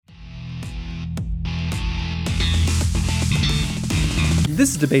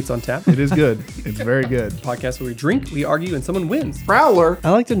This is Debates on Tap. It is good. It's very good. Podcast where we drink, we argue, and someone wins. Prowler. I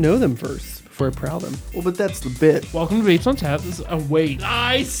like to know them first before I prowl them. Well, but that's the bit. Welcome to Debates on Tap. This is wait.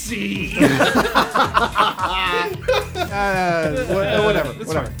 I see. Whatever.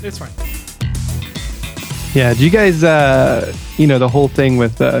 It's fine. Yeah, do you guys, the whole thing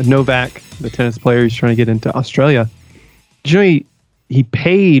with Novak, the tennis player who's trying to get into Australia, did you know he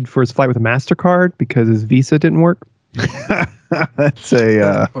paid for his flight with a MasterCard because his visa didn't work? That's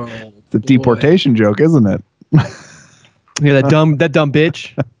the deportation joke, isn't it? Yeah, that dumb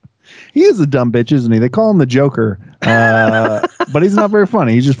bitch. He is a dumb bitch, isn't he? They call him the Joker, but he's not very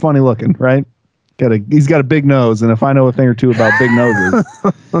funny. He's just funny looking, right? He's got a big nose, and if I know a thing or two about big noses,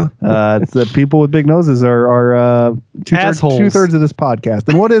 it's that people with big noses are two-thirds of this podcast.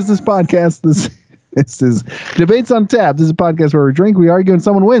 And what is this podcast? This is Debates on Tap. This is a podcast where we drink, we argue, and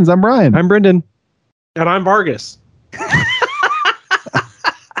someone wins. I'm Brian. I'm Brendan. And I'm Vargas.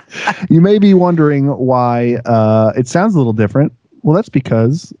 You may be wondering why it sounds a little different. Well, that's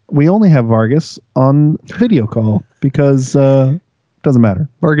because we only have Vargas on video call because it doesn't matter.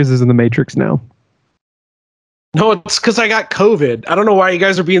 Vargas is in the Matrix now. No, it's because I got COVID. I don't know why you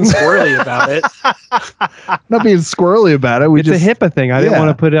guys are being squirrely about it. Not being squirrely about it. It's a HIPAA thing. I didn't want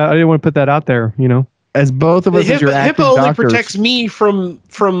to put that out there, you know. As both of us as your acting HIPAA only doctors. protects me from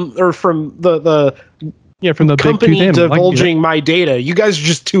the from the company big 2 divulging my data. You guys are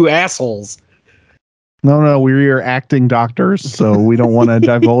just two assholes. No, we're your acting doctors, so we don't want to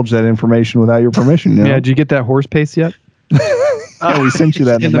divulge that information without your permission. You know? Yeah, did you get that horse paste yet? We sent you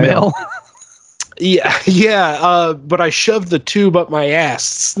that in the mail. Yeah, but I shoved the tube up my ass.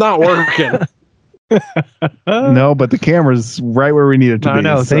 It's not working. No, but the camera's right where we need it to be. I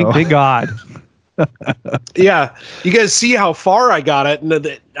know, thank God. Yeah, you guys see how far I got it,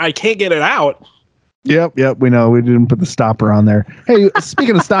 and I can't get it out. Yep, we know. We didn't put the stopper on there. Hey,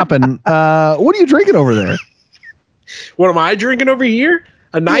 speaking of stopping, what are you drinking over there? What am I drinking over here?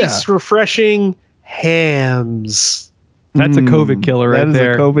 A nice, refreshing Hamm's. That's a COVID killer right there.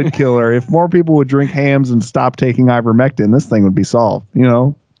 That is a COVID killer. If more people would drink Hamm's and stop taking ivermectin, this thing would be solved, you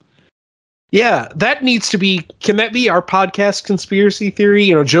know? Yeah, that needs to be. Can that be our podcast conspiracy theory?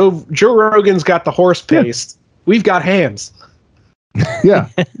 You know, Joe Rogan's got the horse paste. Yeah. We've got Hamm's. Yeah,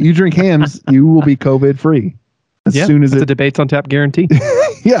 you drink Hamm's, you will be COVID free. As soon as it's a Debates on Tap guarantee.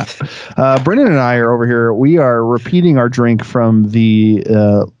 Yeah. Brendan and I are over here. We are repeating our drink from the,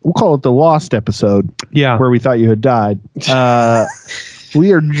 we'll call it the Lost episode. Yeah. Where we thought you had died.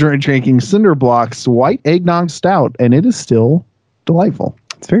 We are drinking Cinder Block's White Eggnog Stout, and it is still delightful.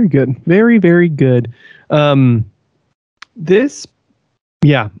 It's very good. Very, very good. Do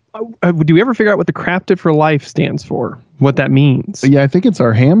we ever figure out what the Crafted for Life stands for? What that means? Yeah, I think it's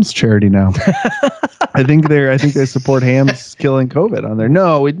our Hamm's charity now. I think they support Hamm's killing COVID on there.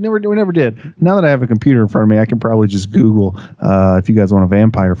 No, we never did. Now that I have a computer in front of me, I can probably just Google if you guys want a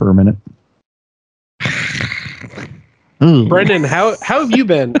vampire for a minute. Brendan, how have you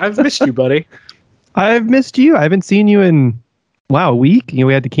been? I've missed you, buddy. I've missed you. I haven't seen you in a week. You know,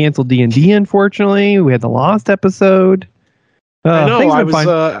 we had to cancel D&D, unfortunately. We had the Lost episode. I know. I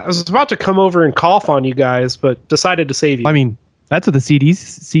was about to come over and cough on you guys, but decided to save you. I mean, that's what the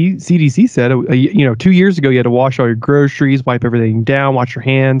CDC said. 2 years ago, you had to wash all your groceries, wipe everything down, wash your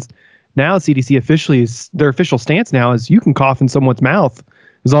hands. Now, CDC their official stance now is you can cough in someone's mouth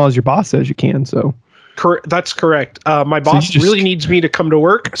as long as your boss says you can. So, that's correct. My boss really needs me to come to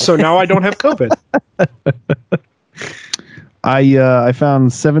work, so now I don't have COVID. I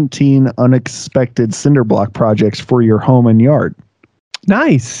found 17 unexpected cinder block projects for your home and yard.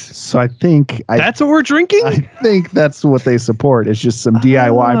 Nice. So I think that's what we're drinking. I think that's what they support. It's just some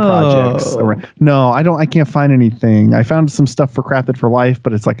DIY projects. No, I can't find anything. I found some stuff for Crafted for Life,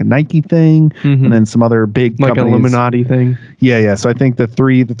 but it's like a Nike thing, and then some other big like companies. An Illuminati thing. Yeah. So I think the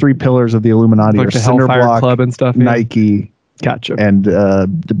three pillars of the Illuminati like are the Cinder Hellfire Block, Club and stuff. Nike. Gotcha. And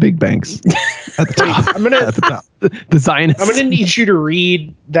the big banks at the top. At the top. The Zionists. I'm going to need you to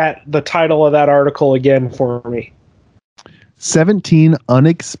read the title of that article again for me. 17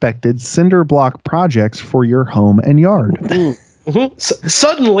 unexpected cinder block projects for your home and yard. Mm-hmm.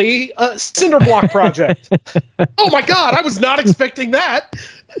 Suddenly, a cinder block project. Oh my God, I was not expecting that.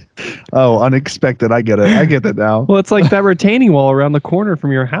 Oh, unexpected. I get it. I get it now. Well, it's like that retaining wall around the corner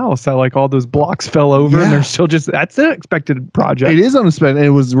from your house. How like all those blocks fell over and they're still that's an unexpected project. It is unexpected.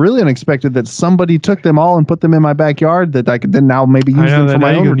 It was really unexpected that somebody took them all and put them in my backyard that I could then now maybe use them for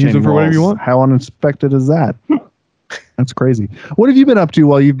my own retaining walls. Whatever you want. How unexpected is that? That's crazy. What have you been up to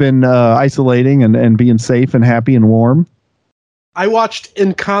while you've been isolating and being safe and happy and warm? I watched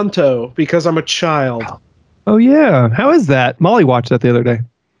Encanto because I'm a child. Oh yeah, how is that? Molly watched that the other day.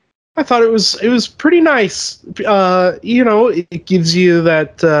 I thought it was pretty nice. It gives you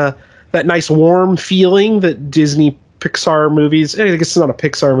that nice warm feeling that Disney Pixar movies. I guess it's not a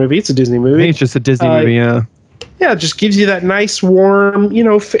Pixar movie; it's a Disney I movie. think it's just a Disney movie. Yeah. Yeah, it just gives you that nice warm.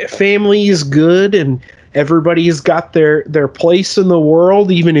 Family is good, and everybody's got their place in the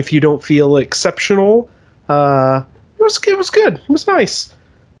world, even if you don't feel exceptional. It was good. It was nice.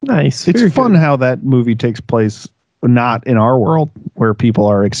 Nice. It's Very fun good. how that movie takes place not in our world where people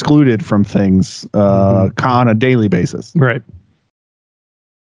are excluded from things on a daily basis. Right.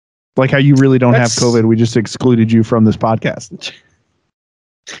 Like how you really don't That's- have COVID. We just excluded you from this podcast.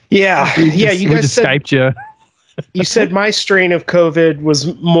 Yeah, yeah. You we guys just said Skyped you. you said my strain of COVID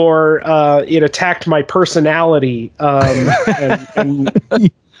was more. It attacked my personality, and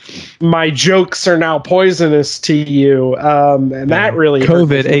my jokes are now poisonous to you, and that really hurt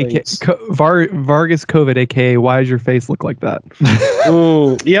my COVID, aka feelings. Vargas COVID, aka why does your face look like that?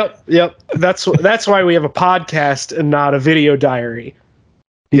 Yep. That's why we have a podcast and not a video diary.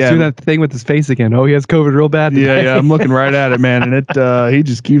 He's Yeah. doing that thing with his face again. Oh, he has COVID real bad. today. Yeah, I'm looking right at it, man, and it he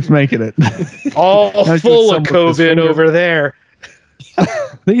just keeps making it. All That's full just of someone with his COVID finger. over there. I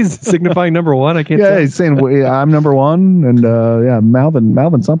think he's signifying number one. I can't Yeah, tell. he's saying I'm number one, and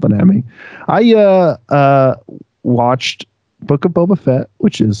mouthing something at me. I watched Book of Boba Fett,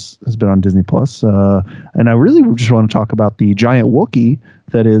 which has been on Disney Plus, and I really just want to talk about the giant Wookiee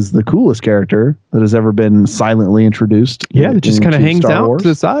that is the coolest character that has ever been silently introduced. Yeah, it just kind of into hangs Star out Wars. to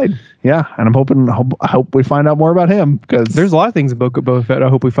the side. Yeah, and I'm I hope we find out more about him because There's a lot of things in Book of Boba Fett I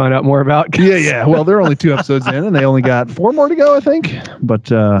hope we find out more about. yeah. Well, they're only 2 episodes in, and they only got 4 more to go, I think. But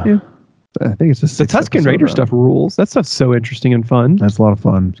I think it's just The Tusken Raider stuff rules. That stuff's so interesting and fun That's a lot of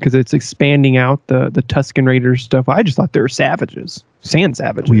fun. because it's expanding out the Tusken Raider stuff. I just thought they were savages, sand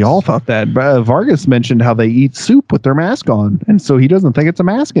savages. We all thought that. Vargas mentioned how they eat soup with their mask on, and so he doesn't think it's a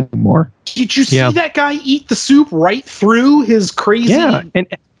mask anymore. Did you see Yeah. that guy eat the soup right through his crazy? Yeah,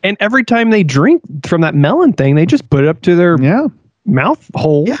 and every time they drink from that melon thing, they just put it up to their Yeah, mouth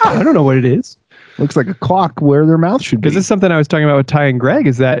hole. Yeah. I don't know what it is. looks like a clock where their mouth should be. Because this is something I was talking about with Ty and Greg,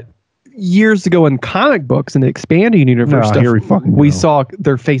 is that years ago in comic books and the expanding universe Oh, stuff, here we fucking we go. saw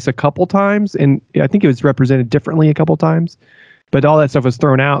their face a couple times, and I think it was represented differently a couple times, but all that stuff was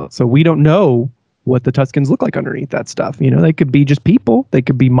thrown out. So we don't know what the Tuskens look like underneath that stuff. They could be just people, they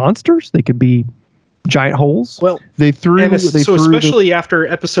could be monsters, they could be giant holes. Well, They threw. and They so threw especially after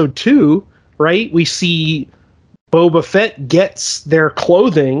episode 2, right? We see Boba Fett gets their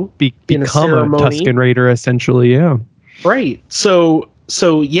clothing, in a Become a ceremony. Tusken Raider, essentially. Yeah. right? So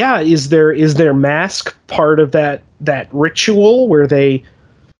yeah, is their mask part of that ritual where they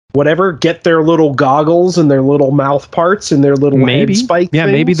get their little goggles and their little mouth parts and their little Maybe. head spike Yeah,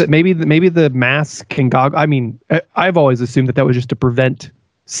 things? maybe the mask and goggle. I mean, I've always assumed that was just to prevent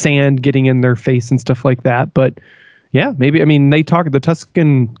sand getting in their face and stuff like that. But yeah, maybe. I mean, the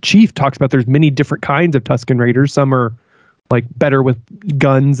Tusken chief talks about there's many different kinds of Tusken Raiders. Some are like better with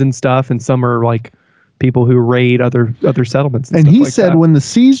guns and stuff, and some are like people who raid other settlements. And And stuff he like said that. when the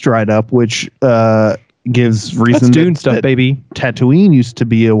seas dried up, which gives That's reason Dune that, stuff, that baby. Tatooine used to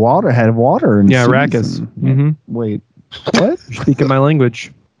be had water. And Yeah, seas Arrakis. and- hmm Wait, what? Speaking my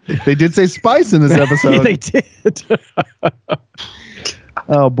language. They did say spice in this episode. Yeah, they did.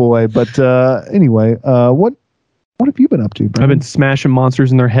 Oh boy! But anyway, what have you been up to, I've Brendan? been smashing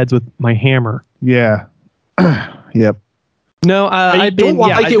monsters in their heads with my hammer. Yeah. Yep. No, I I've don't been.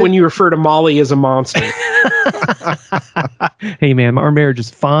 like I've it been- when you refer to Molly as a monster. Hey man, our marriage is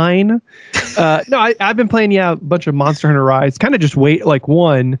fine. No, I've been playing a bunch of Monster Hunter Rise. Kind of just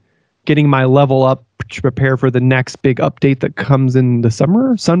getting my level up to prepare for the next big update that comes in the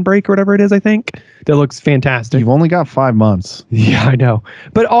summer, Sunbreak or whatever it is. I think that looks fantastic. You've only got 5 months. Yeah, I know.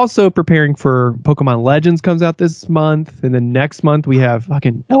 But also preparing for Pokemon Legends comes out this month, and then next month we have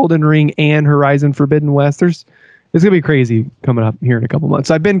fucking Elden Ring and Horizon Forbidden West. It's gonna be crazy coming up here in a couple months.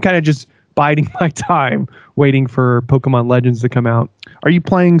 So I've been kind of just biding my time, waiting for Pokemon Legends to come out. Are you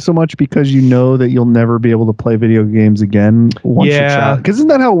playing so much because you know that you'll never be able to play video games again once it's Yeah. out? Because isn't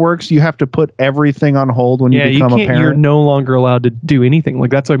that how it works? You have to put everything on hold when you become a You're parent. no longer allowed to do anything.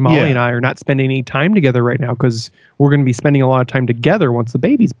 Like that's why Molly Yeah. and I are not spending any time together right now because we're going to be spending a lot of time together once the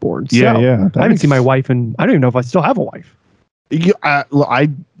baby's born. Yeah, So, yeah. I haven't seen my wife, and I don't even know if I still have a wife. I I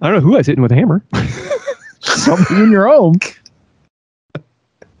don't know who I was hitting with a hammer. something in your own.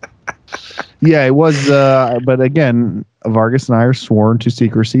 Yeah, it was. But again, Vargas and I are sworn to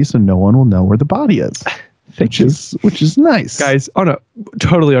secrecy, so no one will know where the body is, which is nice, Guys, on a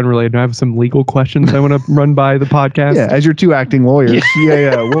totally unrelated, I have some legal questions I want to run by the podcast. Yeah, as your 2 acting lawyers.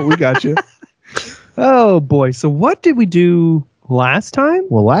 Yeah. Well, we got you. Oh boy. So what did we do last time?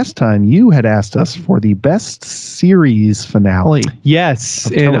 Well, last time you had asked us for the best series finale. Yes,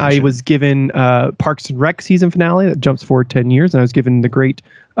 Of and I television. was given Parks and Rec season finale that jumps forward 10 years, and I was given the great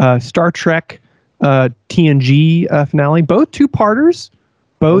Star Trek TNG finale, both two-parters,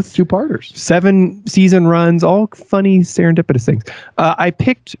 both two-parters. 7-season runs, all funny serendipitous things. I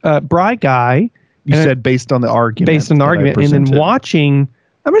picked Bry Guy. You and said based on the argument. based on the that I argument, and then presented. watching.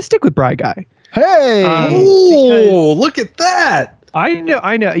 I'm going to stick with Bry Guy. Hey! Oh, look at that. I know.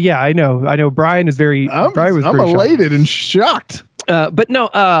 Yeah, I know. Brian is very. Brian was I'm very shocked. elated and shocked. But no,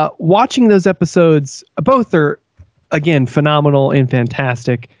 watching those episodes, both are again phenomenal and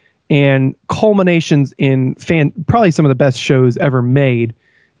fantastic, and culminations in probably some of the best shows ever made.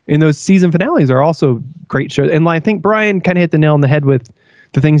 And those season finales are also great shows. And I think Brian kind of hit the nail on the head with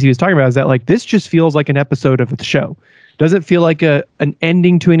the things he was talking about. Is that like this just feels like an episode of the show? Doesn't feel like an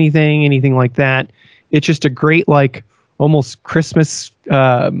ending to anything like that. It's just a great like almost Christmas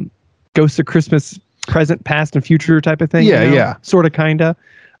Ghost of Christmas present, past, and future type of thing. Yeah, yeah. Sort of, kind of.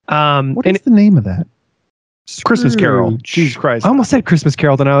 What And is the name of that? Christmas Carol. Scrooge. Jesus Christ. I almost said Christmas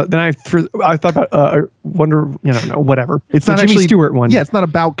Carol. Then I thought about Wonder. Whatever. It's the not Jimmy actually Stewart one. Yeah, it's not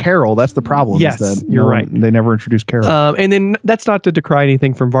about Carol. That's the problem. is Yes, that you're right. They never introduced Carol. And then that's not to decry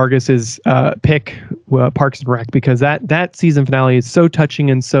anything from Vargas's pick, Parks and Rec, because that season finale is so touching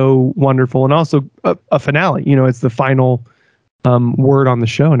and so wonderful, and also a finale. It's the final word on the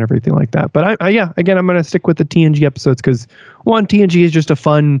show and everything like that. But again, I'm going to stick with the TNG episodes because one, TNG is just a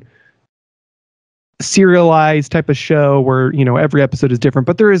fun serialized type of show where every episode is different,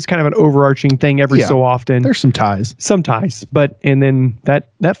 but there is kind of an overarching thing every so often. There's some ties. And then that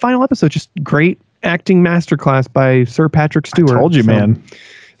final episode, just great acting masterclass by Sir Patrick Stewart. I told you, man.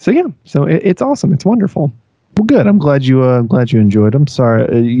 So it's awesome. It's wonderful. Well, good. I'm glad you enjoyed them.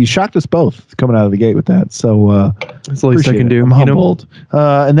 Sorry, you shocked us both coming out of the gate with that. So That's the least I can do. I'm humbled.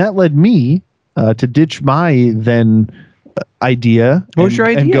 And that led me to ditch my then idea. What was your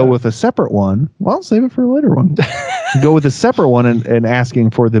idea? And go with a separate one. Well, save it for a later one. Go with a separate one and asking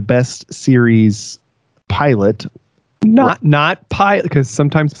for the best series pilot. Not pilot, because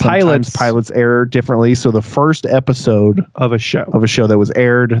sometimes pilots air differently. So the first episode of a show that was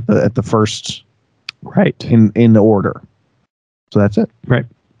aired at the first right in the order. So that's it. Right.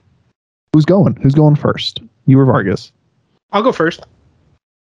 Who's going first? You or Vargas? I'll go first.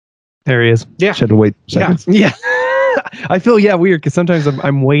 There he is. Yeah. Should have to wait seconds. Yeah. I feel weird because sometimes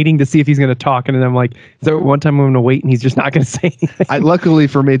I'm waiting to see if he's going to talk, and then I'm like, is there one time I'm going to wait and he's just not going to say anything? Luckily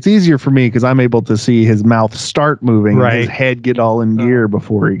for me, it's easier for me because I'm able to see his mouth start moving, and his Right. head get all in gear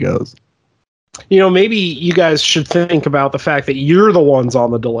before he goes. Maybe you guys should think about the fact that you're the ones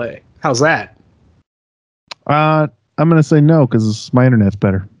on the delay. How's that? I'm going to say no because my internet's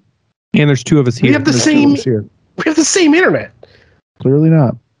better. And there's two of us We here. have the There's two of same. us here. We have the same internet. Clearly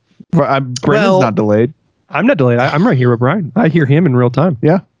not. Brandon's Well- not delayed. I'm not delayed. I'm right here with Brian. I hear him in real time.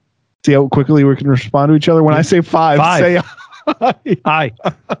 Yeah. See how quickly we can respond to each other when I say five. Say Hi.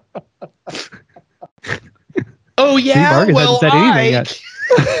 Oh yeah. Vargas Well, hasn't said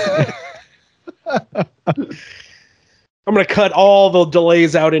anything I'm gonna cut all the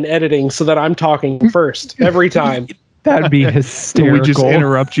delays out in editing so that I'm talking first every time. That'd be hysterical. we just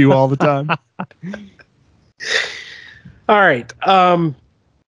interrupt you all the time. All right.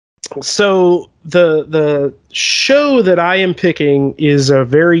 So the show that I am picking is a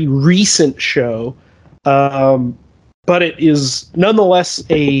very recent show, but it is nonetheless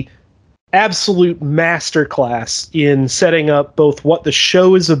a absolute masterclass in setting up both what the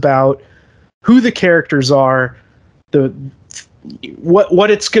show is about, who the characters are, what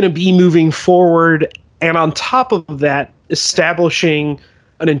it's going to be moving forward, and on top of that, establishing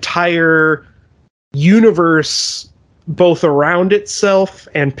an entire universe both around itself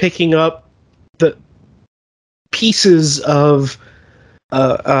and picking up the pieces of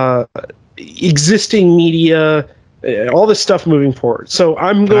existing media, all this stuff moving forward. So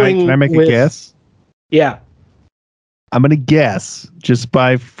I'm going. Can I make with, a guess? Yeah. I'm going to guess just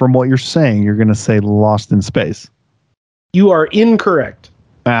from what you're saying, you're going to say Lost in Space. You are incorrect.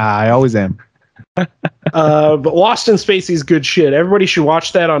 I always am. But Lost in Space is good shit. Everybody should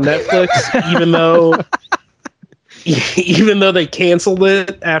watch that on Netflix, even though they canceled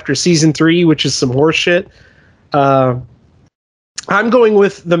it after season 3, which is some horse shit. I'm going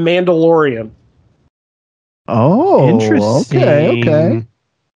with The Mandalorian. Oh, Interesting. Okay.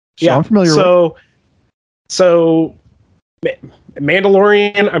 Yeah, I'm familiar with. So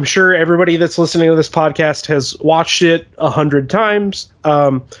Mandalorian, I'm sure everybody that's listening to this podcast has watched it 100 times.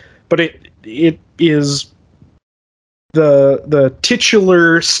 But it is the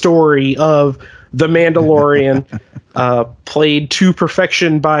titular story of The Mandalorian, played to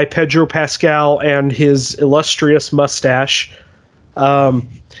perfection by Pedro Pascal and his illustrious mustache. I'm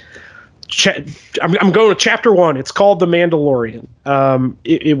going to chapter 1. It's called The Mandalorian.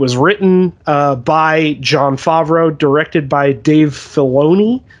 It was written by Jon Favreau, directed by Dave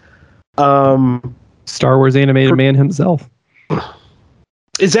Filoni. Star Wars animated man himself.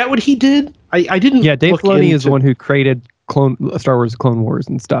 Is that what he did? I didn't. Yeah, Dave look Filoni is the into- one who created Star Wars Clone Wars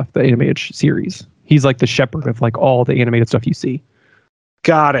and stuff, the animated series. He's like the shepherd of like all the animated stuff you see.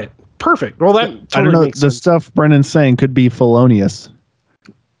 Got it. Perfect. Well, that totally I don't know. makes The sense. stuff Brendan's saying could be felonious.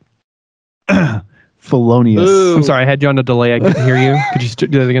 Felonious. Ooh. I'm sorry, I had you on a delay. I couldn't hear you. Could you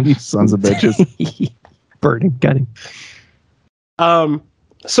do that again? You sons of bitches. Burning, got him.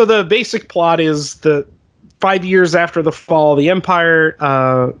 So the basic plot is the 5 years after the fall of the Empire,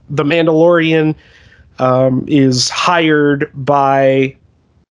 the Mandalorian is hired by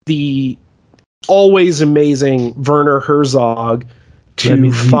the always amazing Werner Herzog Let me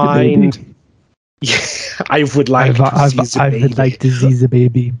to see the find. baby. Yeah, I would like to see the I baby. would like to see the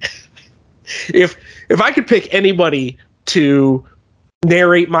baby. If I could pick anybody to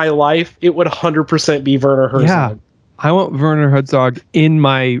narrate my life, it would 100% be Werner Herzog. Yeah. I want Werner Herzog in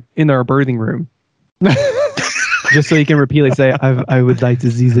our birthing room. Just so he can repeatedly say, I would like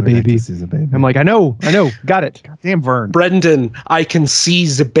to see the baby. I'm like, I know, got it. Damn Vern. Brendan, I can see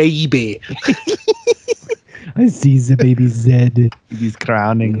the baby. I see the baby Zed. He's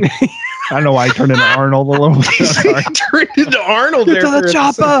crowning. I don't know why I turned into Arnold a little bit. I turned into Arnold there. To for the a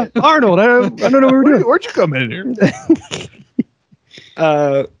chopper! second. Arnold, I don't know what we're doing. Where'd you come in here?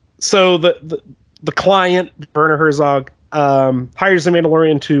 So the client, Werner Herzog, hires the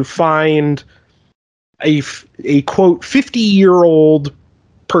Mandalorian to find a quote 50-year-old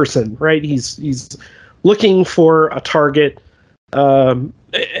person, right? He's looking for a target, and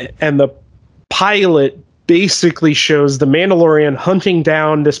the pilot basically shows the Mandalorian hunting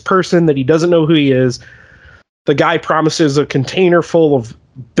down this person that he doesn't know who he is. The guy promises a container full of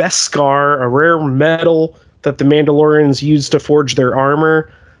Beskar, a rare metal that the Mandalorians use to forge their armor.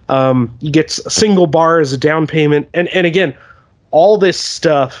 He gets a single bar as a down payment. And again, all this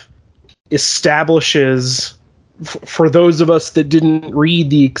stuff establishes, for those of us that didn't read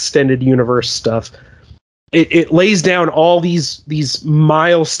the extended universe stuff, it lays down all these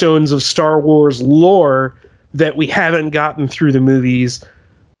milestones of Star Wars lore that we haven't gotten through the movies,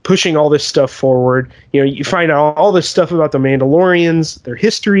 pushing all this stuff forward. You know, you find out all this stuff about the Mandalorians, their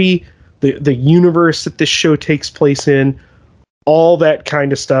history, the universe that this show takes place in, all that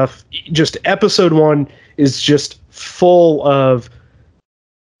kind of stuff. Just episode 1 is just full of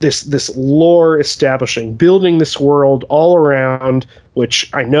this lore establishing, building this world all around,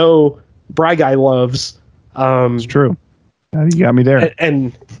 which I know Bry Guy loves. It's true. You got me there.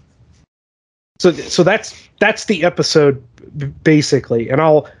 And so that's the episode basically, and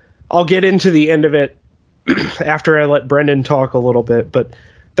I'll get into the end of it after I let Brendan talk a little bit, but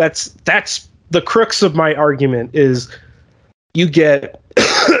that's the crux of my argument is you get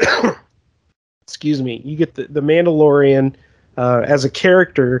excuse me, you get the Mandalorian as a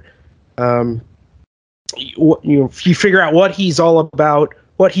character. You figure out what he's all about,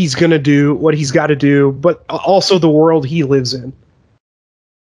 what he's gonna do, what he's got to do, but also the world he lives in.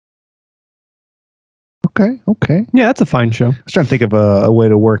 Okay. Yeah, that's a fine show. I was trying to think of a way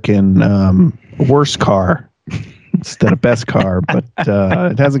to work in worst car instead of best car, but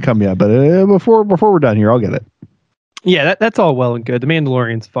it hasn't come yet. But before we're done here, I'll get it. Yeah, that's all well and good. The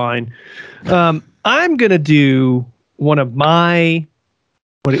Mandalorian's fine. I'm gonna do one of my.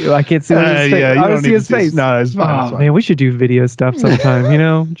 I can't see his face. Yeah, you I don't don't see need his to face. No, it's fine. Oh it's fine. man, we should do video stuff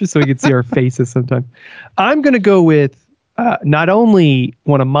sometime. Just so we can see our faces sometime. I'm gonna go with not only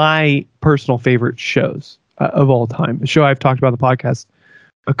one of my personal favorite shows of all time, a show I've talked about on the podcast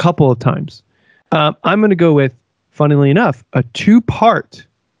a couple of times. I'm going to go with, funnily enough, a 2-part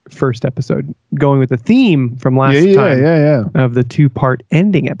first episode, going with the theme from last time of the 2-part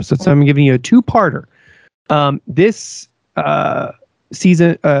ending episode. So I'm giving you a 2-parter. This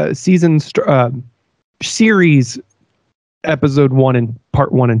series, episode 1 and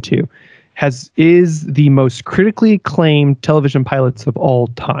part 1 and 2, is the most critically acclaimed television pilots of all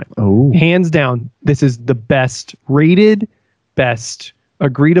time. Oh, Hands down, this is the best rated, best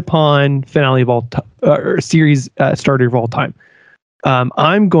agreed upon finale of all series starter of all time.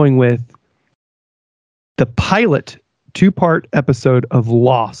 I'm going with the pilot 2-part episode of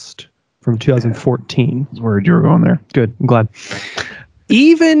Lost from 2014. I was worried you were going there. Good. I'm glad.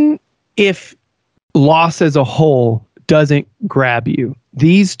 Even if Lost as a whole doesn't grab you,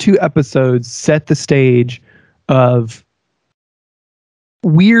 these 2 episodes set the stage of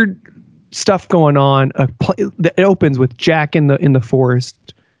weird stuff going on. It opens with Jack in the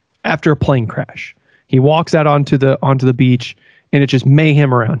forest after a plane crash. He walks out onto the beach, and it's just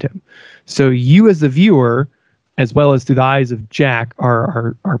mayhem around him. So you, as the viewer, as well as through the eyes of Jack,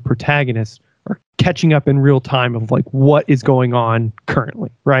 our protagonist, are catching up in real time of like what is going on currently,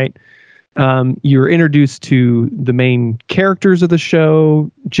 right? You're introduced to the main characters of the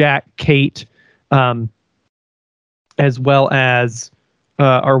show, Jack, Kate, as well as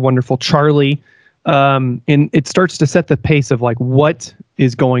our wonderful Charlie. And it starts to set the pace of like what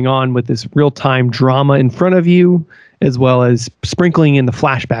is going on with this real-time drama in front of you, as well as sprinkling in the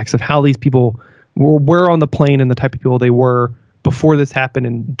flashbacks of how these people were on the plane and the type of people they were before this happened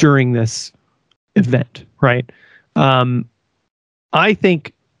and during this event, right? I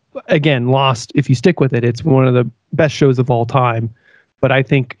think, again, Lost, if you stick with it, it's one of the best shows of all time. But I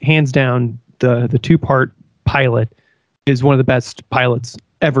think, hands down, the two-part pilot is one of the best pilots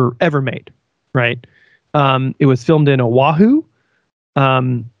ever made, right? It was filmed in Oahu.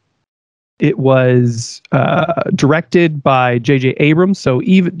 It was directed by J.J. Abrams. So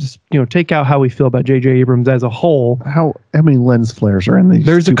even just take out how we feel about J.J. Abrams as a whole. How many lens flares are in these?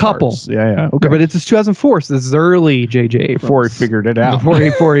 There's a two couple. parts? Yeah. Okay. But it's 2004, so this is early J.J. Abrams. Before he figured it out.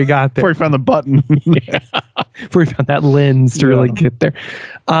 Before he got there. Before he found the button. Before he found that lens to really get there.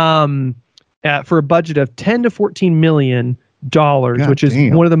 For a budget of $10 to $14 million, which is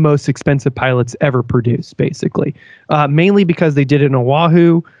one of the most expensive pilots ever produced, basically. Mainly because they did it in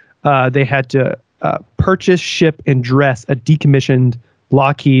Oahu. They had to purchase, ship, and dress a decommissioned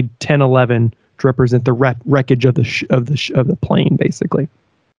Lockheed 1011 to represent the wreckage of the plane, basically.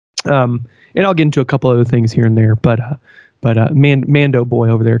 And I'll get into a couple other things here and there, but Mando boy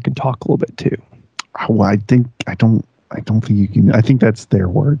over there can talk a little bit too. Oh, I don't think you can. I think that's their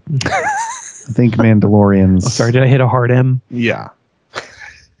word. I think Mandalorians. Oh, sorry, did I hit a hard M? Yeah.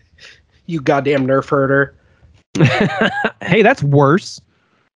 You goddamn nerf herder. Hey, that's worse.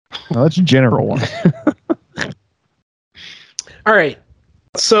 No, that's a general one. All right.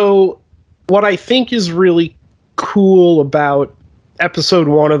 So what I think is really cool about episode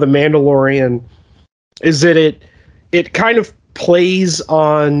 1 of The Mandalorian is that it kind of plays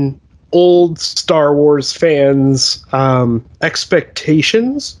on old Star Wars fans'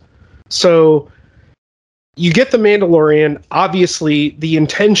 expectations. So you get The Mandalorian. Obviously, the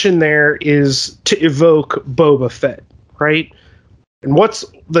intention there is to evoke Boba Fett, right? And what's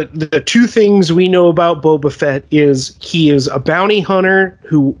the two things we know about Boba Fett is he is a bounty hunter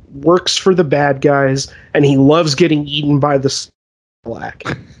who works for the bad guys, and he loves getting eaten by the Black.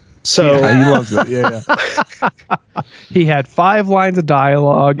 So yeah, he loves it. Yeah. He had 5 lines of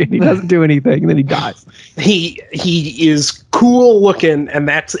dialogue, and he doesn't do anything, and then he dies. He is cool looking,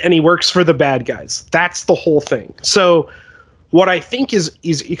 and he works for the bad guys. That's the whole thing. So what I think is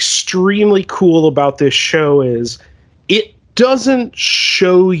extremely cool about this show is it doesn't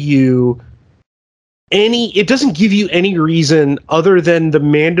show you it doesn't give you any reason other than the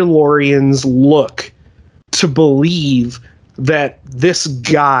Mandalorian's look to believe that this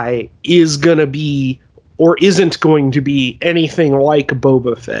guy is going to be or isn't going to be anything like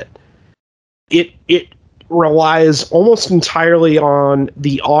Boba Fett. It relies almost entirely on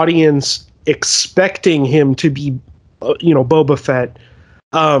the audience expecting him to be Boba Fett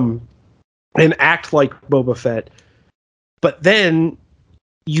and act like Boba Fett. But then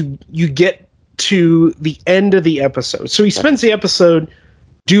you get to the end of the episode. So he spends the episode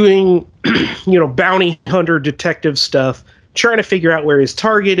doing, bounty hunter detective stuff, trying to figure out where his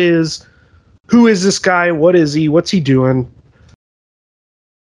target is. Who is this guy? What is he? What's he doing?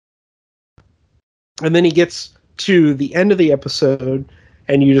 And then he gets to the end of the episode,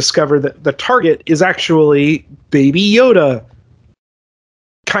 and you discover that the target is actually Baby Yoda.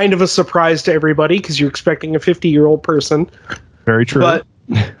 Kind of a surprise to everybody because you're expecting a 50-year-old person. Very true. But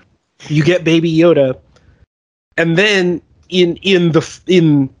you get Baby Yoda, and then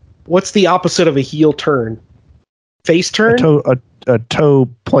in what's the opposite of a heel turn? Face turn? A toe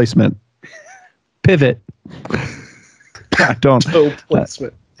placement. Pivot. Don't. Toe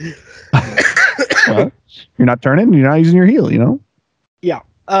placement. Well, you're not turning. You're not using your heel. Yeah.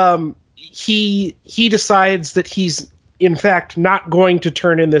 He decides that he's in fact not going to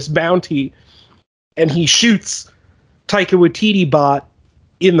turn in this bounty, and he shoots Taika Waititi bot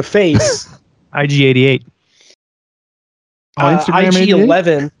in the face. IG-88.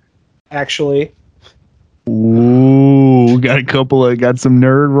 IG-11, actually. Ooh, got some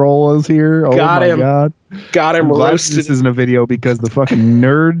nerd rollers here. Oh Got my him. God. Got him I'm glad roasted. this isn't a video because the fucking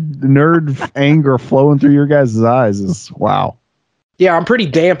nerd anger flowing through your guys' eyes is wow. Yeah, I'm pretty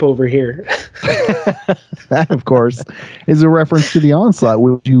damp over here. That, of course, is a reference to the Onslaught,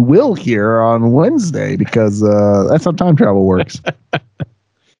 which you will hear on Wednesday, because that's how time travel works.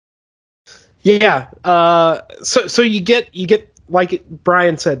 Yeah. So you get like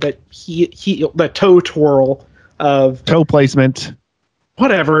Brian said, that the toe twirl of Toe placement.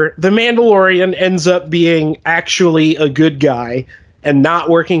 whatever. The Mandalorian ends up being actually a good guy and not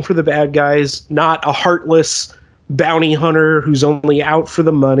working for the bad guys, not a heartless bounty hunter who's only out for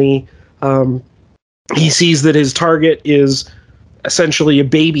the money. He sees that his target is essentially a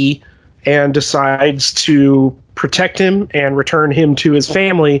baby and decides to protect him and return him to his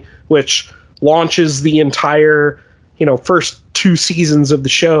family, which launches the entire, first 2 seasons of the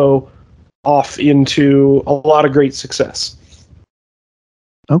show off into a lot of great success.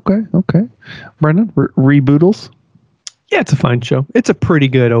 Okay. Brendan, reboodles. Yeah, it's a fine show. It's a pretty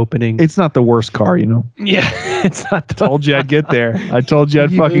good opening. It's not the worst car, Yeah, it's not. Told you I'd get there. I told you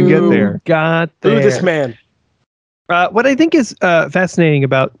I'd fucking get there. Got there. Ooh, this man. What I think is fascinating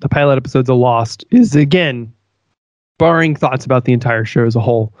about the pilot episodes of Lost is, again, barring thoughts about the entire show as a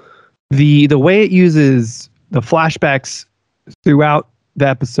whole, the way it uses the flashbacks throughout the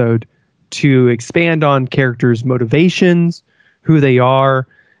episode to expand on characters' motivations, who they are,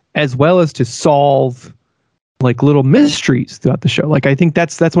 as well as to solve like little mysteries throughout the show. Like, I think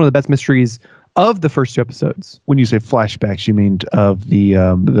that's one of the best mysteries of the first 2 episodes. When you say flashbacks, you mean of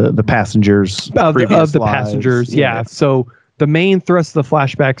the passengers Of the lives. passengers, yeah. So the main thrust of the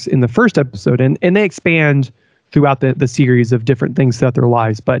flashbacks in the first episode, and they expand throughout the series of different things throughout their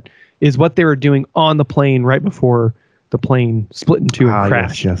lives, but is what they were doing on the plane right before the plane split in 2 and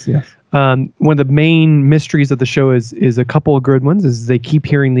crashed. Yes. One of the main mysteries of the show is a couple of good ones. Is they keep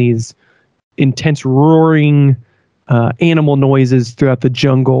hearing these intense roaring animal noises throughout the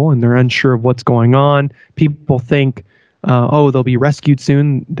jungle, and they're unsure of what's going on. People think, they'll be rescued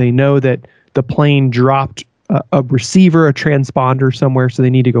soon. They know that the plane dropped a receiver, a transponder somewhere, so they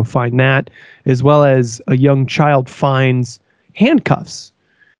need to go find that, as well as a young child finds handcuffs.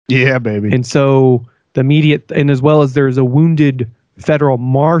 Yeah, baby. And so the immediate, and as well as there's a wounded federal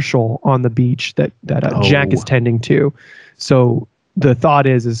marshal on the beach that Jack is tending to. So the thought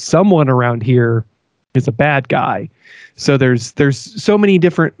is someone around here is a bad guy. So there's so many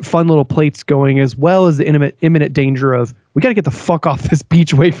different fun little plates going, as well as the imminent danger of, we got to get the fuck off this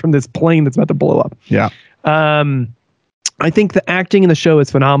beach, away from this plane that's about to blow up. Yeah. I think the acting in the show is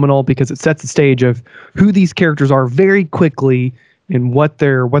phenomenal because it sets the stage of who these characters are very quickly and what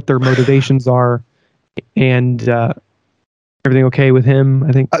their motivations are. And everything okay with him?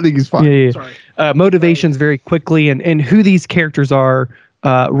 I think he's fine. Yeah. Sorry. Motivations very quickly, and who these characters are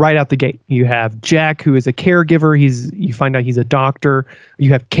right out the gate. You have Jack, who is a caregiver. You find out he's a doctor.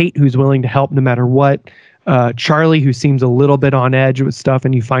 You have Kate, who's willing to help no matter what. Charlie, who seems a little bit on edge with stuff,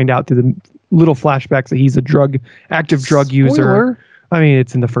 and you find out through the little flashbacks that he's a active drug user. I mean,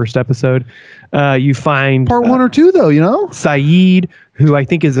 it's in the first episode. You find part 1 or 2, though. Saeed, who I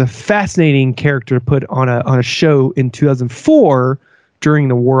think is a fascinating character to put on a show in 2004 during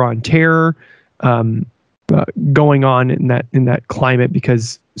the War on Terror, going on in that climate,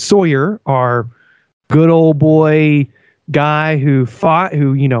 because Sawyer, our good old boy guy who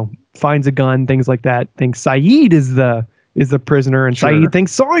finds a gun, things like that, thinks Saeed is the prisoner, and Sure. Saeed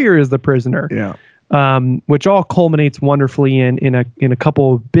thinks Sawyer is the prisoner. Yeah. Which all culminates wonderfully in a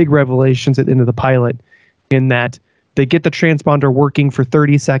couple of big revelations at the end of the pilot, in that they get the transponder working for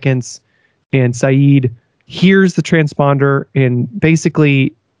 30 seconds, and Saeed hears the transponder and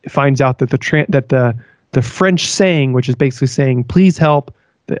basically finds out that the French saying, which is basically saying, please help,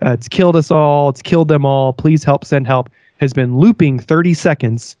 it's killed us all, it's killed them all, please help, send help, has been looping 30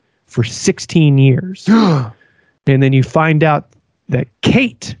 seconds for 16 years. And then you find out that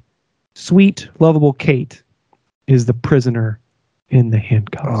Kate, sweet, lovable Kate, is the prisoner in the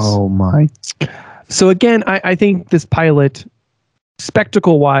handcuffs. Oh my. So again, I think this pilot,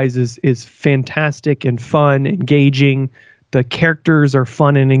 spectacle-wise, is fantastic and fun, engaging. The characters are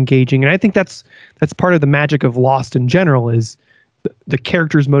fun and engaging, and I think that's part of the magic of Lost in general, is the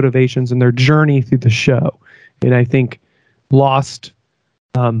characters' motivations and their journey through the show. And I think Lost,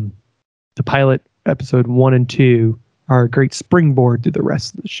 the pilot episode 1 and 2, are a great springboard to the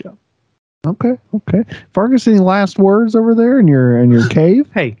rest of the show. Okay. Fargus, any last words over there in your cave?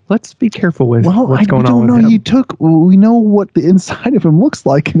 Hey, let's be careful with Well, what's going on don't with know. him. We know what the inside of him looks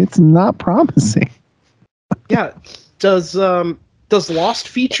like, and it's not promising. Yeah. Does Lost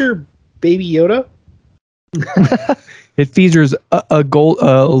feature Baby Yoda? It features a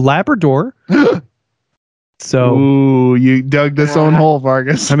Labrador So Ooh, you dug this own hole,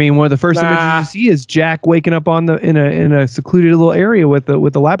 Vargas. I mean, one of the first Nah. images you see is Jack waking up in a secluded little area with the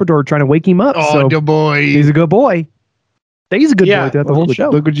Labrador trying to wake him up. Oh, so the boy. he's a good boy. He's a good Yeah. boy throughout the whole show.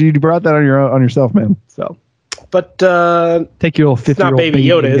 Look what you brought that on yourself, man. So But take your little 50-year-old Baby baby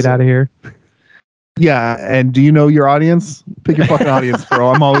Yoda, and is get it? out of here. Yeah, and do you know your audience? Pick your fucking audience, bro.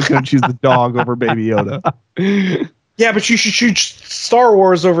 I'm always going to choose the dog over Baby Yoda. yeah, but you should shoot Star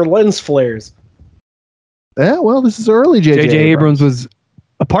Wars over lens flares. Yeah, well, this is early J.J. Abrams was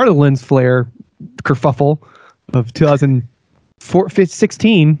a part of the lens flare kerfuffle of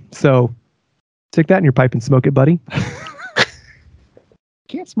 2016. So stick that in your pipe and smoke it, buddy.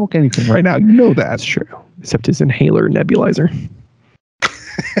 Can't smoke anything right now. You know that. That's true. Except his inhaler nebulizer.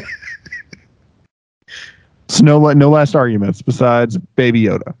 So no last arguments besides Baby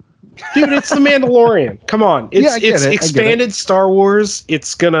Yoda. Dude, it's the Mandalorian. Come on. It's Yeah, I get it's it. I get expanded Star Wars.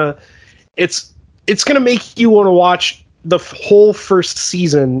 It's gonna make you want to watch the whole first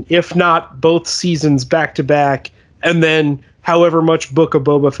season, if not both seasons back to back, and then however much Book of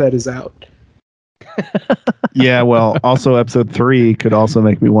Boba Fett is out. Yeah, well, also episode 3 could also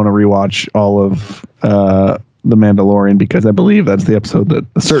make me want to rewatch all of The Mandalorian, because I believe that's the episode that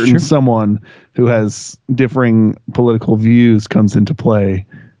a certain someone who has differing political views comes into play,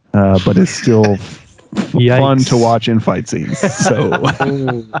 but is still fun to watch in fight scenes. So,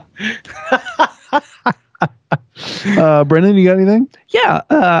 Brendan, you got anything? Yeah.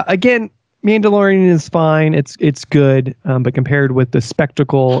 Again, Mandalorian is fine. It's good, but compared with the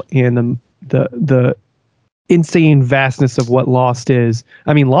spectacle and the insane vastness of what Lost is,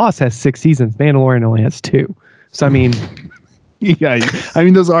 I mean, Lost has 6 seasons. Mandalorian only has 2. So I mean, Yeah, I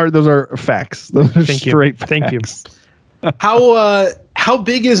mean those are facts. Those are Thank you. straight Thank you. facts. How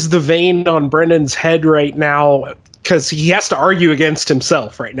big is the vein on Brendan's head right now? Because he has to argue against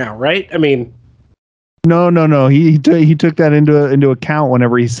himself right now, right? I mean, No. He took that into account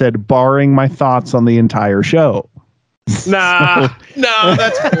whenever he said, barring my thoughts on the entire show. nah, no,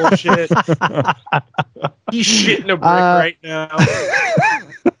 that's bullshit. He's shitting a brick right now.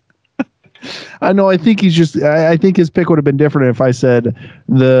 I know. I think he's just. I think his pick would have been different if I said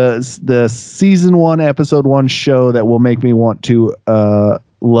the season 1, episode 1 show that will make me want to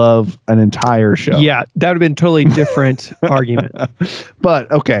love an entire show. yeah, that would have been totally different argument.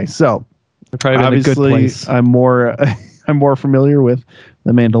 But okay, so Probably been a good obviously place. I'm more familiar with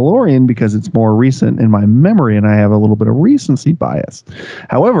The Mandalorian because it's more recent in my memory, and I have a little bit of recency bias.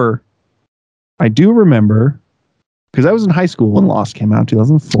 However, I do remember, because I was in high school when Lost came out,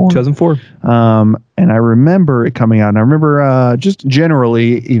 2004. 2004. And I remember it coming out, and I remember just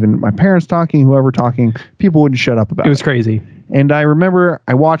generally, even my parents talking, whoever talking, people wouldn't shut up about it. It was crazy. And I remember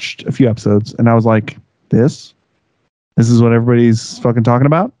I watched a few episodes, and I was like, this is what everybody's fucking talking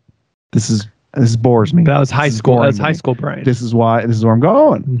about? This bores me. That was high This is school. That boring was to high me. school, Brian. This is where I'm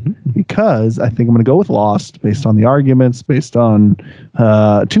going. Because I think I'm going to go with Lost based on the arguments, based on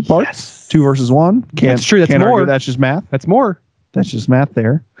 2 parts, 2 versus 1. That's true. That's can't more. argue, that's just math. That's more. That's just math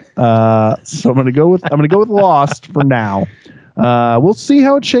there. So I'm going to go with Lost for now. We'll see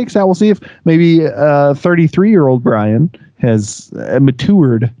how it shakes out. We'll see if maybe 33-year-old Brian has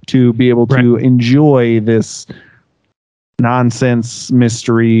matured to be able to enjoy this nonsense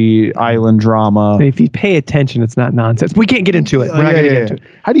mystery island drama. If you pay attention, it's not nonsense. We can't get into it. We're not going to get into it.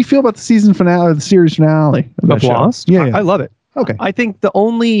 How do you feel about the season finale, the series finale of that Of show? Lost? Yeah, I love it. Okay. I think the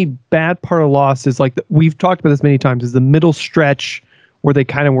only bad part of Lost is like we've talked about this many times, is the middle stretch where they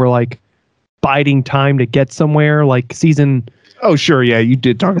kind of were like biding time to get somewhere, like season Oh, sure. Yeah, you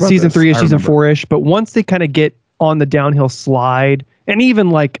did talk about season this. 3-ish, I season remember. 4-ish. But once they kind of get on the downhill slide, and even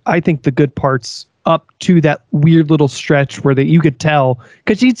like I think the good parts up to that weird little stretch where you could tell,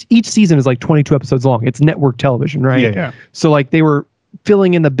 because each season is like 22 episodes long. It's network television, right? Yeah. So like they were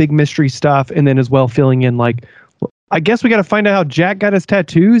filling in the big mystery stuff, and then as well filling in like, I guess we got to find out how Jack got his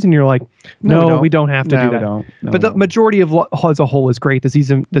tattoos, and you're like, no, we don't have to do No, that. we don't. No, But the no. majority of as a whole is great.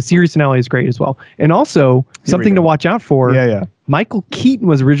 The series finale is great as well, and also something to go. watch out for. Yeah. Michael Keaton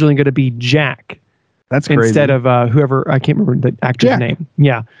was originally going to be Jack That's crazy. instead of whoever, I can't remember the actor's Jack. name.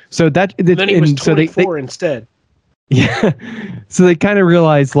 Yeah, so that Then he was and so 24 instead. yeah, so they kind of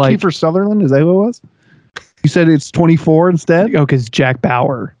realized like, Kiefer Sutherland. Is that who it was? You said it's 24 instead. oh, because Jack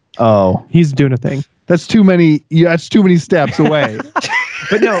Bauer, Oh, he's doing a thing. that's too many. Yeah, that's too many steps away.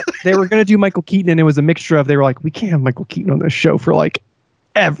 But no, they were going to do Michael Keaton, and it was a mixture of, they were like, we can't have Michael Keaton on this show for like,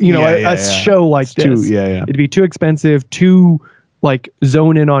 a show like It's this. too, yeah. It'd be too expensive, too like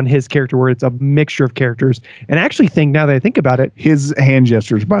zone in on his character where it's a mixture of characters. And I actually think, now that I think about it, His hand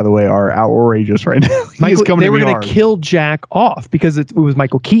gestures, by the way, are outrageous right now. He is coming they to were me going hard. to kill Jack off because it was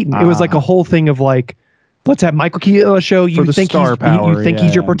Michael Keaton. It was like a whole thing of like, let's have Michael Keaton show. You the think star power, you think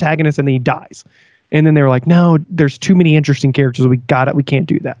he's your yeah. protagonist, and then he dies. And then they were like, no, there's too many interesting characters. We can't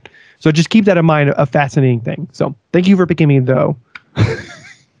do that. So just keep that in mind. A fascinating thing. So thank you for picking me, though.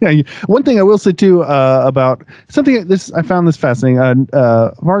 Yeah, one thing I will say too about something this I found this fascinating.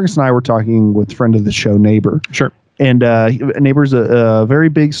 Vargas and I were talking with friend of the show, Neighbor. Sure. And Neighbor's a very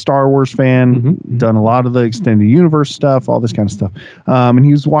big Star Wars fan, done a lot of the extended universe stuff, all this kind of stuff. And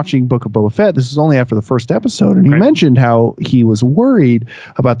he was watching Book of Boba Fett. This is only after the first episode. And he mentioned how he was worried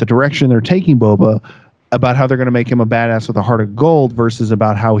about the direction they're taking Boba, about how they're going to make him a badass with a heart of gold versus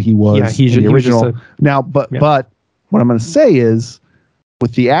about how he was in the original. But what I'm going to say is,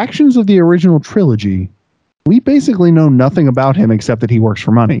 with the actions of the original trilogy, we basically know nothing about him except that he works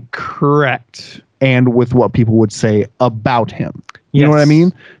for money. Correct. And with what people would say about him. You Yes. know what I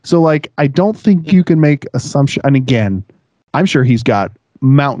mean? So, like, I don't think you can make assumption. And again, I'm sure he's got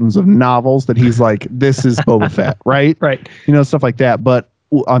mountains of novels that he's like, this is Boba Fett, right? Right. You know, stuff like that. But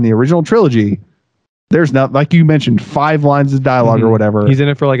on the original trilogy, there's not, like you mentioned, 5 lines of dialogue or whatever. He's in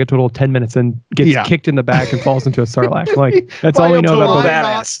it for like a total of 10 minutes and gets kicked in the back and falls into a Sarlacc. Like that's all we know about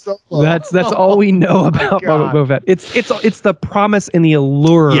Boba Fett. That's all we know about Boba Fett. It's the promise and the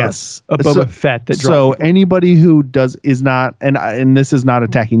allure of Boba Fett that so anybody who is not, and this is not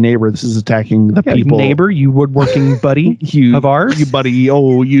attacking Neighbor, this is attacking the people. Neighbor, you woodworking buddy of ours. You buddy,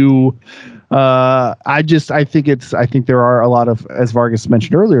 I think there are a lot of, as Vargas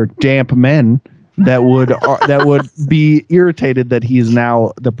mentioned earlier, damp men that would be irritated that he is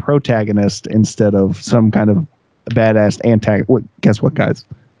now the protagonist instead of some kind of badass antagonist. Guess what, guys?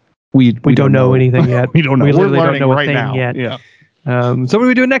 We don't know anything yet. We don't know. We We're literally don't learning know a right thing now. yet. Yeah. So what are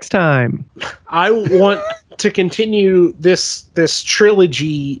we doing next time? I want to continue this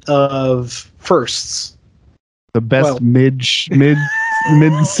trilogy of firsts. The best mid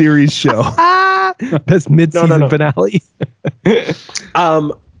series show. Best mid-season finale.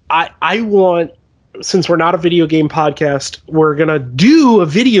 I want, since we're not a video game podcast, we're gonna do a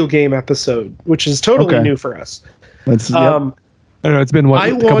video game episode, which is totally new for us. I don't know. It's been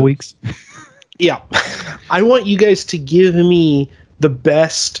a couple weeks. Yeah, I want you guys to give me the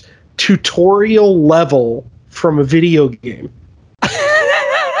best tutorial level from a video game.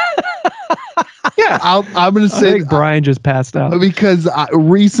 Yeah, I'm going to say Brian just passed out because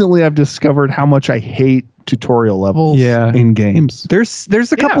recently I've discovered how much I hate tutorial levels in games.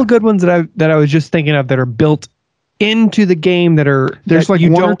 There's a couple good ones that I was just thinking of that are built into the game that are there's that like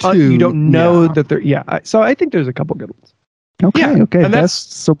you one don't or two. You don't know that they're so I think there's a couple good ones. Okay. And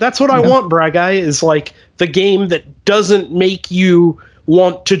that's what I want, Brad Guy, is like the game that doesn't make you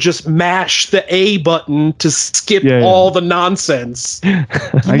want to just mash the A button to skip all the nonsense.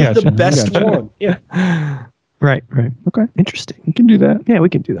 I got the best one. Yeah. Right. Okay. Interesting. We can do that. Yeah, we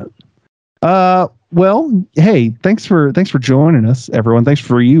can do that. Well, hey, thanks for joining us, everyone. Thanks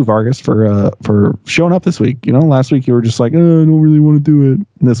for you, Vargas, for showing up this week. You know, last week you were just like, oh, I don't really want to do it.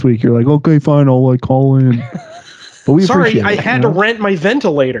 And this week you're like, okay, fine, I'll like call in. But we sorry, I had to rent my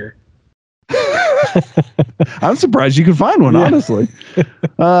ventilator. I'm surprised you could find one, honestly.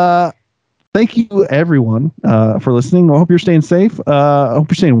 Thank you, everyone, for listening. I hope you're staying safe. I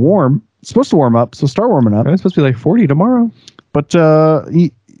hope you're staying warm. It's supposed to warm up, so start warming up. It's supposed to be like 40 tomorrow. But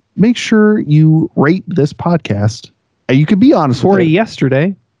make sure you rate this podcast. You can be honest 40 with it.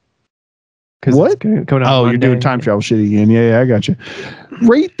 yesterday. What? Coming out You're Monday. doing time travel shit again. Yeah, I got you.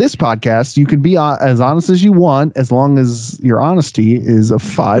 Rate this podcast. You can be as honest as you want, as long as your honesty is a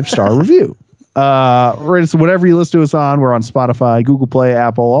 5-star review. Rate us whatever you listen to us on. We're on Spotify, Google Play,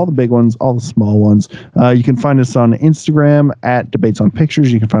 Apple, all the big ones, all the small ones. You can find us on Instagram at Debates on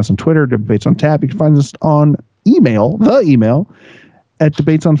Pictures. You can find us on Twitter, Debates on Tap. You can find us on the email at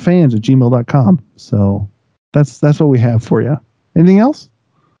debatesonfans@gmail.com. So that's what we have for you. Anything else?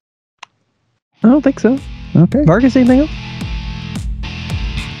 I don't think so. Okay. Vargas, anything else?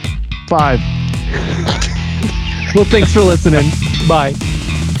 5. Well, thanks for listening. Bye.